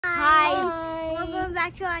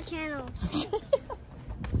back to our channel.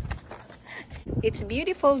 It's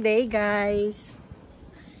beautiful day, guys.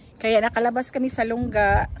 Kaya nakalabas kami sa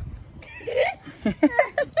lungga.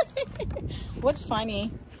 What's funny?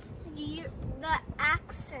 The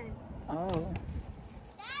accent. Oh.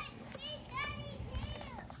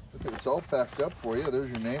 Look, it's all packed up for you. There's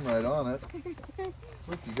your name right on it.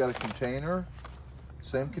 Look, you got a container.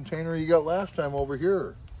 Same container you got last time over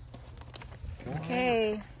here.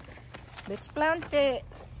 Okay. Let's plant it.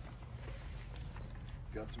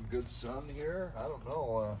 Got some good sun here. I don't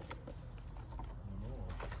know.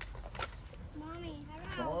 Mommy,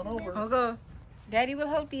 Come on over. I'll go. Daddy will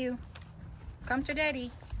help you. Come to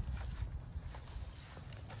Daddy.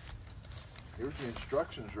 Here's the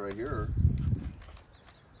instructions right here.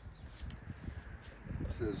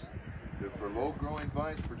 It says that for low-growing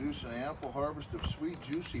vines, produce an ample harvest of sweet,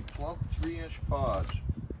 juicy, plump 3-inch pods.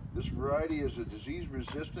 This variety is a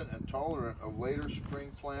disease-resistant and tolerant of later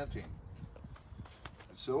spring planting.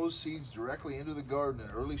 It sows seeds directly into the garden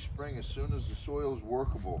in early spring as soon as the soil is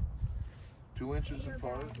workable. 2 inches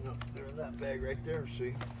apart. No, they're in that bag right there,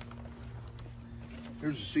 see?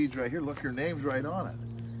 Here's the seeds right here. Look, your name's right on it.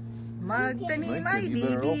 Magtanim ay You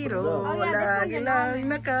better open it bibiro, up. lagi lang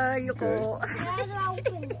na kayo ko.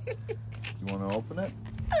 You want to open it?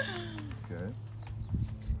 Okay.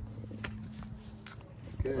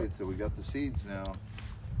 Okay, so we got the seeds now.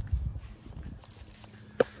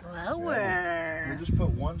 Flower. We'll just put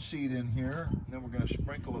one seed in here, and then we're going to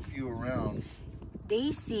sprinkle a few around.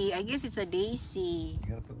 Daisy. I guess it's a daisy.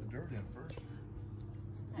 You got to put the dirt in first.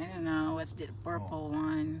 I don't know. What's the purple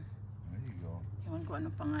one? There you go. Ewan ko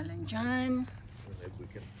ano pangalan dyan. Maybe we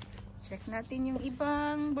can... Check natin yung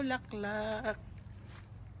ibang bulaklak.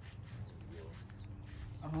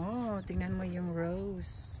 Oh, tingnan mo yung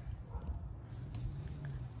rose.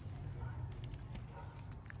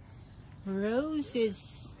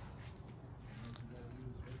 Roses.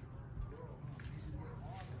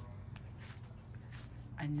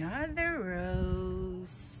 Another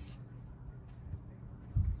rose.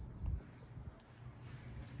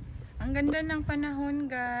 Ang ganda ng panahon,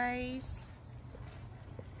 guys.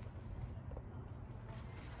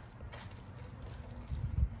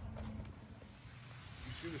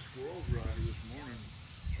 You see the squirrels were out here this morning,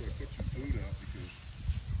 so I put some food out because...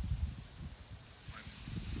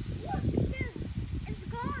 Look, it's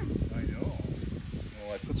gone. I know.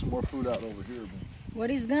 Well, I put some more food out over here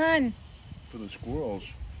What is gone? for the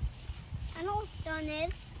squirrels. I know what's done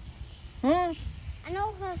is. Huh? I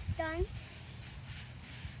know what's done.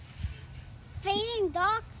 Feeding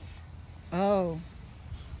ducks. Oh.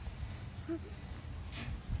 And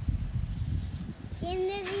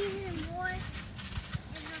there's even more.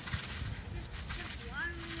 Just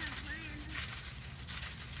watering the plants.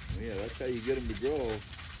 Yeah, that's how you get them to grow.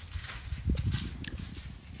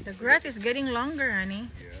 The grass is getting longer,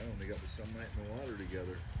 honey. Yeah, when they got the sunlight and the water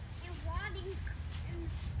together. And watering and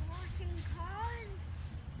watching cars.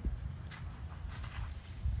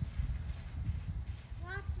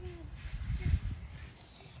 Watching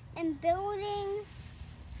and building.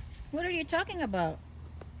 What are you talking about?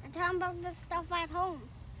 I'm talking about the stuff at home.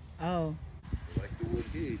 Oh. They like the wood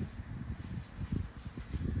heat.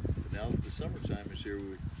 But now that the summertime is here,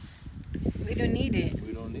 We don't need it.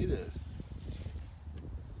 we don't need it.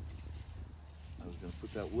 I was going to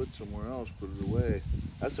put that wood somewhere else, put it away.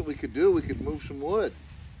 That's what we could do. We could move some wood.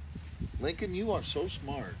 Lincoln, you are so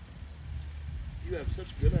smart. You have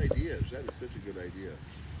such good ideas. That is such a good idea.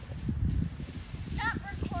 Stop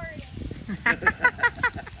recording.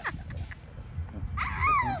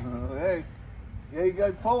 Hey, yeah, you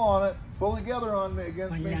guys pull on it. Pull together on me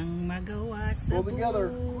against me. Walang magawa sa Pull together.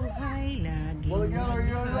 buhay, laging Pull together.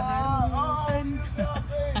 You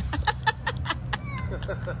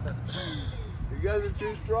You guys are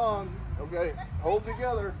too strong. Okay, hold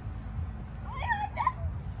together.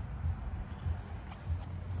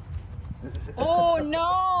 Oh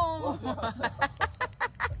no!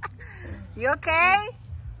 You okay?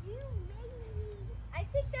 You made me. I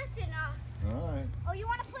think that's enough. All right. Oh, you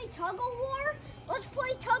want to play tug of war? Let's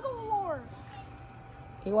play tug of war.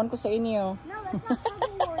 Iwan ko sa inyo. No, that's not tug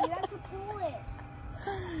of war. You have to pull it.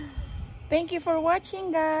 Thank you for watching,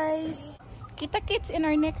 guys. Kita-kits in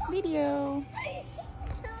our next video.